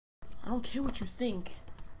don't care what you think.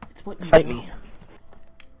 It's what you Fight know. me.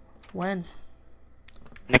 When?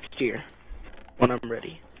 Next year. When I'm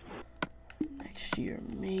ready. Next year,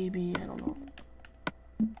 maybe. I don't know.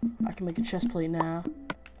 I can make a chest plate now.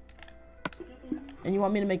 And you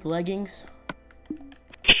want me to make leggings?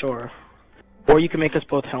 Sure. Or you can make us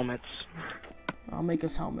both helmets. I'll make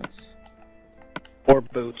us helmets. Or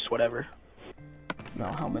boots, whatever. No,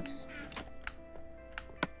 helmets.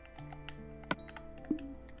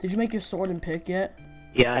 Did you make your sword and pick yet?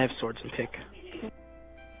 Yeah, I have swords and pick.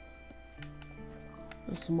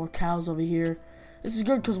 There's some more cows over here. This is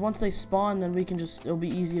good because once they spawn, then we can just, it'll be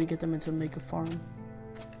easy to get them into make a farm.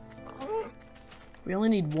 We only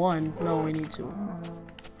need one. No, we need two.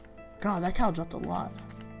 God, that cow dropped a lot.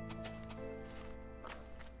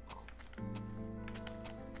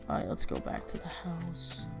 Alright, let's go back to the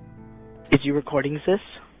house. Is you recording this?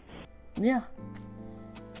 Yeah.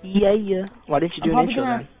 Yeah. Why didn't you do an intro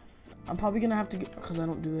then? I'm probably gonna have to, because I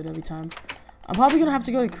don't do it every time. I'm probably gonna have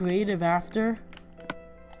to go to creative after.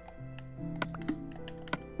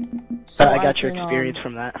 So I got your experience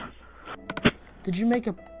from that. Did you make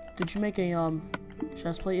a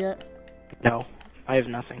chest plate yet? No, I have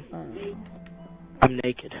nothing. I'm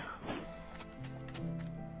naked.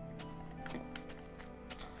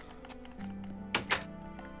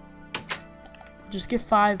 Just get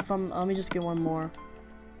 5 from. Let me just get one more.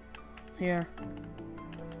 Here.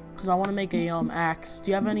 Cause I want to make a axe.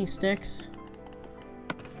 Do you have any sticks?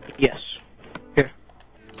 Yes. Here.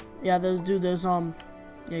 Yeah, there's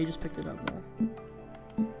yeah, you just picked it up there.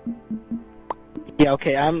 Yeah,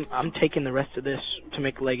 okay, I'm taking the rest of this to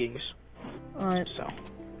make leggings. Alright. So,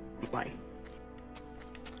 I'm fine.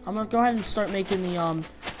 I'm gonna go ahead and start making the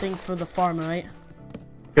thing for the farm, right?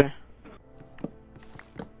 Okay.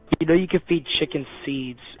 You know you can feed chickens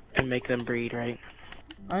seeds and make them breed, right?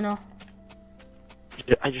 I know.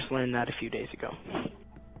 I just learned that a few days ago.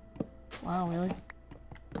 Wow, really?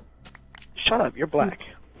 Shut up, you're black.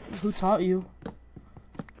 Who taught you?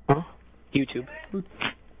 Huh? YouTube. There's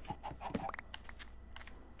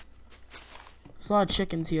a lot of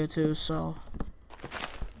chickens here too, so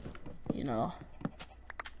you know.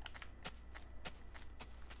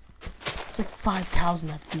 It's like 5 cows in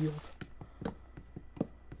that field.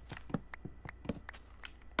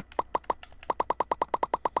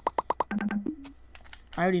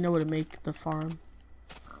 I already know where to make the farm.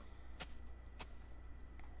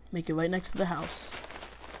 Make it right next to the house.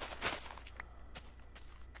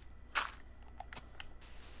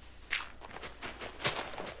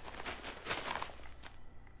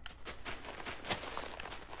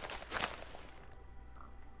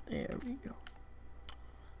 There we go.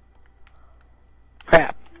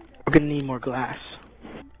 Crap. We're gonna need more glass.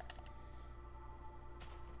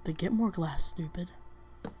 They get more glass, stupid.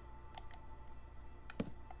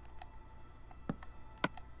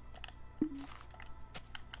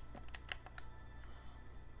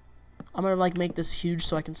 I'm gonna like make this huge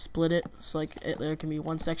so I can split it. So like there can be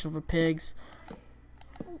one section for pigs,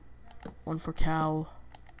 one for cow.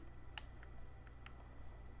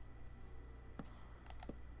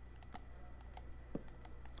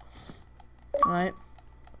 Alright.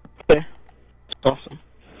 Okay. That's awesome.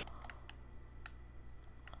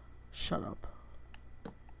 Shut up.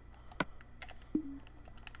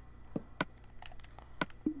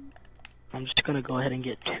 I'm just gonna go ahead and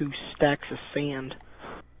get 2 stacks of sand.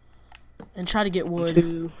 And try to get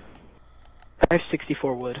wood. I have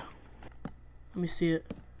 64 wood. Let me see it.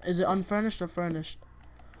 Is it unfurnished or furnished?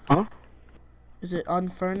 Huh? Is it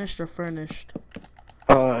unfurnished or furnished?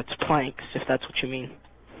 It's planks, if that's what you mean.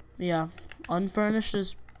 Yeah. Unfurnished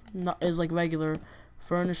is like regular.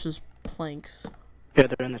 Furnished is planks. Yeah,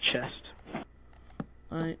 they're in the chest.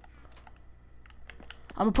 Alright.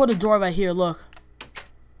 I'm gonna put a door right here, look.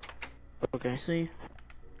 Okay. See?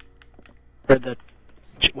 For the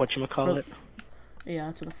whatchamacallit?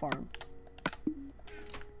 Yeah, to the farm.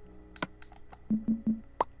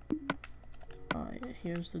 Alright,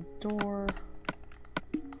 here's the door.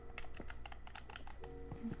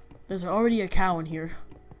 There's already a cow in here.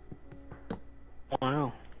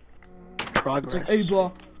 Wow. Progress. It's like, hey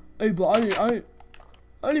bro, I didn't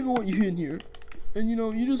even want you in here. And you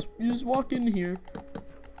know, you just walk in here.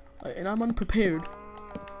 And I'm unprepared.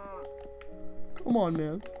 Come on,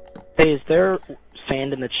 man. Hey, is there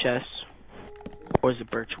sand in the chest? Or is it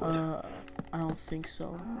birchwood? I don't think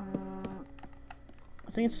so.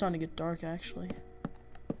 I think it's starting to get dark, actually.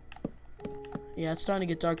 Yeah, it's starting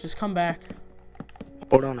to get dark. Just come back.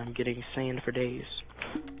 Hold on, I'm getting sand for days.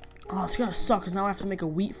 Oh, it's gonna suck, because now I have to make a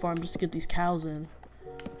wheat farm just to get these cows in.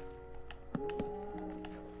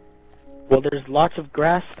 Well, there's lots of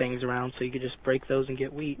grass things around, so you could just break those and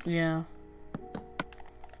get wheat. Yeah.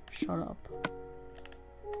 Shut up.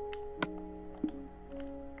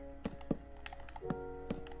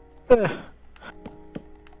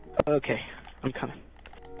 Okay, I'm coming.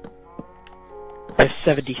 I have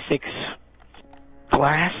 76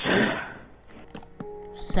 glass.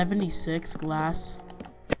 76 glass?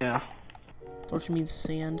 Yeah. Don't you mean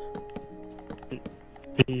sand?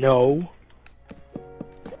 No.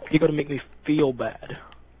 You're gonna make me feel bad.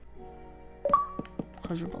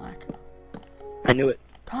 Because you're black. I knew it.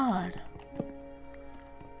 God.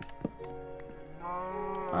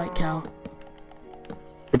 Alright, cow.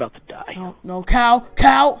 You're about to die. No, no, cow!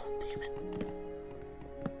 Cow! Damn it.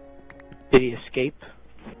 Did he escape?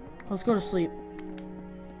 Let's go to sleep.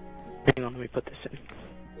 Hang on, let me put this in.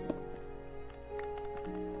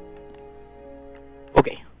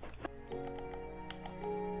 Okay.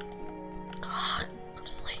 Go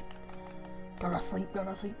to sleep. Go to sleep, go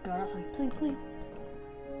to sleep, go to sleep, sleep, sleep.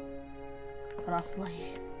 Go to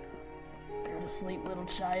sleep. Go to sleep, little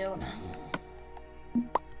child.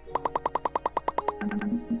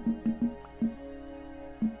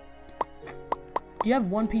 Do you have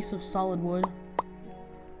one piece of solid wood?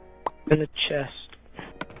 In the chest.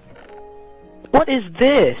 What is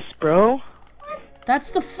this, bro?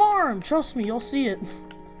 That's the farm! Trust me, you'll see it.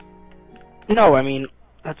 No, I mean,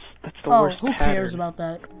 that's the worst who pattern. cares about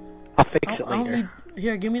that? I'll fix I it don't later. need...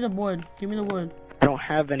 Here, give me the wood. Give me the wood. I don't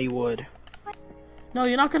have any wood. No,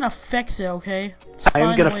 you're not gonna fix it, okay? It's I am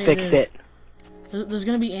fine the gonna way fix it is. it. There's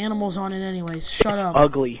gonna be animals on it anyways. Shut up.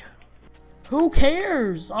 Ugly. Who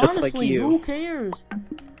cares? Honestly, like you. who cares?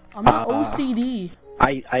 I'm not OCD.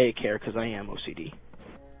 I care because I am OCD.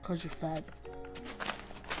 Cause you're fat.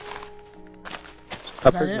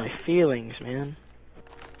 Stop that hurting it? my feelings, man.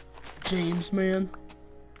 James, man.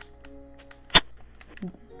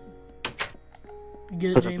 You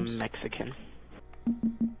get it, Because I'm James? Mexican.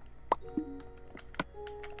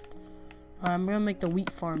 I'm gonna make the wheat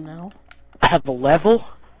farm now. I have a level?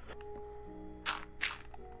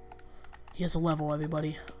 He has a level,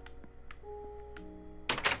 everybody.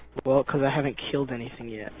 Well, because I haven't killed anything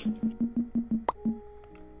yet.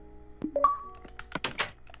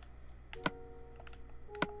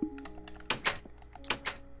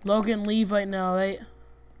 Logan, leave right now, right?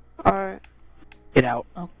 Alright. Get out.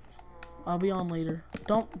 I'll be on later.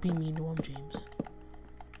 Don't be mean to him, James.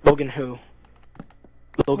 Logan who?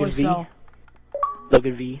 Logan V? Roxio.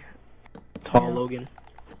 Logan V. Tall Yeah. Logan.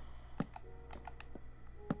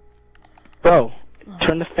 Bro,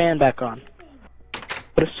 turn the fan back on.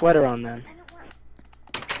 Put a sweater on then.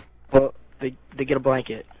 Well, they get a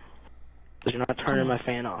blanket. Because you're not turning my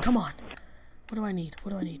fan off. Come on. What do I need?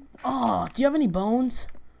 What do I need? Oh, do you have any bones?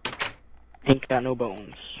 Ain't got no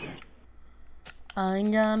bones. I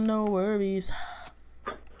ain't got no worries.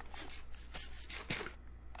 Nothing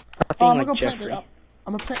Oh, I'm like gonna go plant Jeffrey. I'm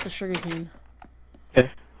gonna plant the sugar cane. Okay.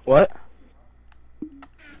 What?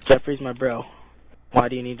 Jeffrey's my bro. Why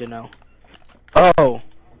do you need to know? Oh!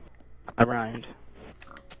 I rhymed.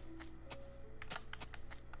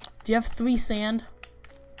 Do you have 3 sand?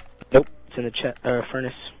 Nope. It's in the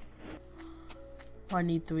furnace. I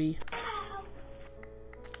need 3.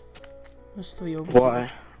 There's 3 over here. Why?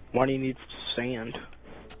 Why do you need sand?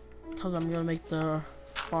 Because I'm gonna make the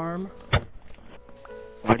farm.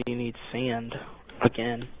 Why do you need sand?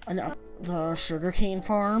 Again. And the sugarcane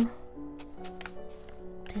farm.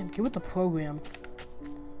 Damn, get with the program.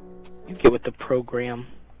 You get with the program.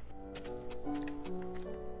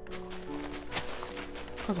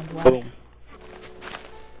 Because I'm black. Boom.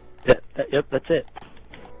 Yep, that's it.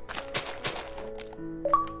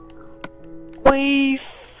 Wave!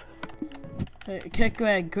 Hey, kick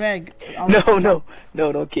Greg. Greg. No,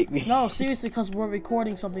 don't kick me. No, seriously, because we're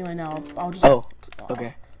recording something right now. I'll just. Oh,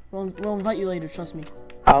 okay. We'll invite you later. Trust me.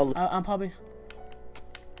 I'm probably.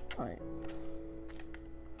 All right.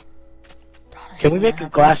 Can we make a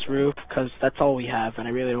glass roof? Because that's all we have, and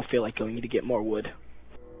I really don't feel like going to get more wood.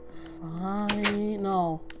 Fine.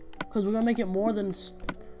 No. Because we're gonna make it more than.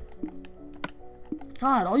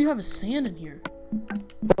 God, all you have is sand in here.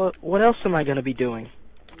 Well, what else am I gonna be doing?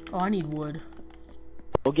 Oh, I need wood.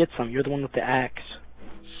 Go get some. You're the one with the axe.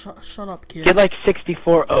 Shut up, kid. Get like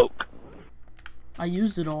 64 oak. I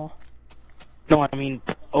used it all. No, I mean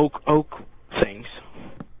oak things.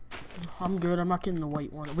 I'm good. I'm not getting the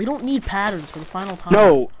white one. We don't need patterns for the final time.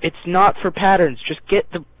 No, it's not for patterns. Just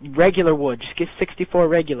get the regular wood. Just get 64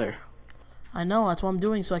 regular. I know. That's what I'm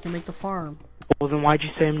doing so I can make the farm. Well, then why'd you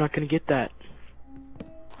say I'm not gonna get that?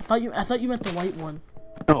 I thought you meant the white one.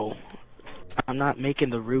 No, I'm not making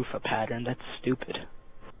the roof a pattern. That's stupid.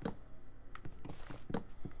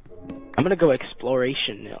 I'm gonna go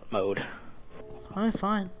exploration mode. Alright,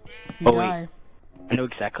 fine. If you Oh, wait. die. I know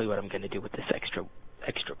exactly what I'm gonna do with this extra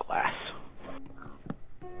glass.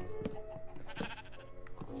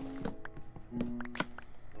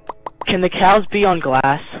 Can the cows be on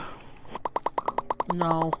glass?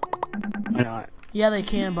 No. Why not? Yeah, they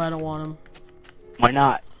can, but I don't want them. Why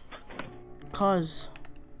not? Because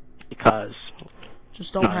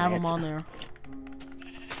just don't Not an have them answer. on there.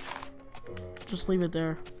 Just leave it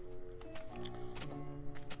there.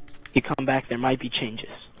 You come back, there might be changes.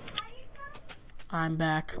 I'm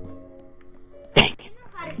back. Dang.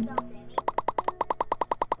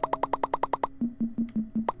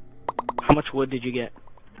 How much wood did you get?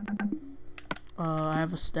 I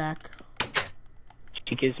have a stack.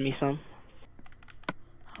 She gives me some.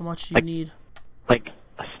 How much do you Like- need? Like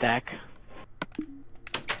a stack.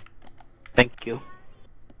 Thank you.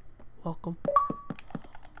 Welcome.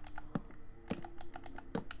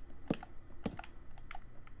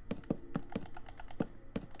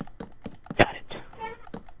 Got it.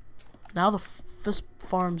 Now this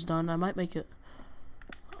farm's done. I might make it.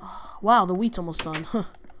 Wow, the wheat's almost done.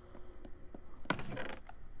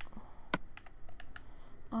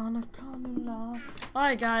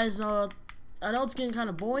 Alright, guys. I know it's getting kind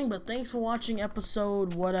of boring, but thanks for watching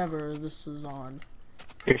episode whatever this is on.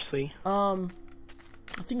 Seriously. I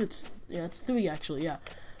think it's 3 actually. Yeah.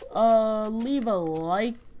 Leave a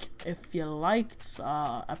like if you liked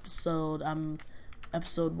episode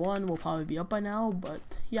 1 will probably be up by now, but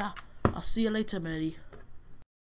yeah, I'll see you later, matey.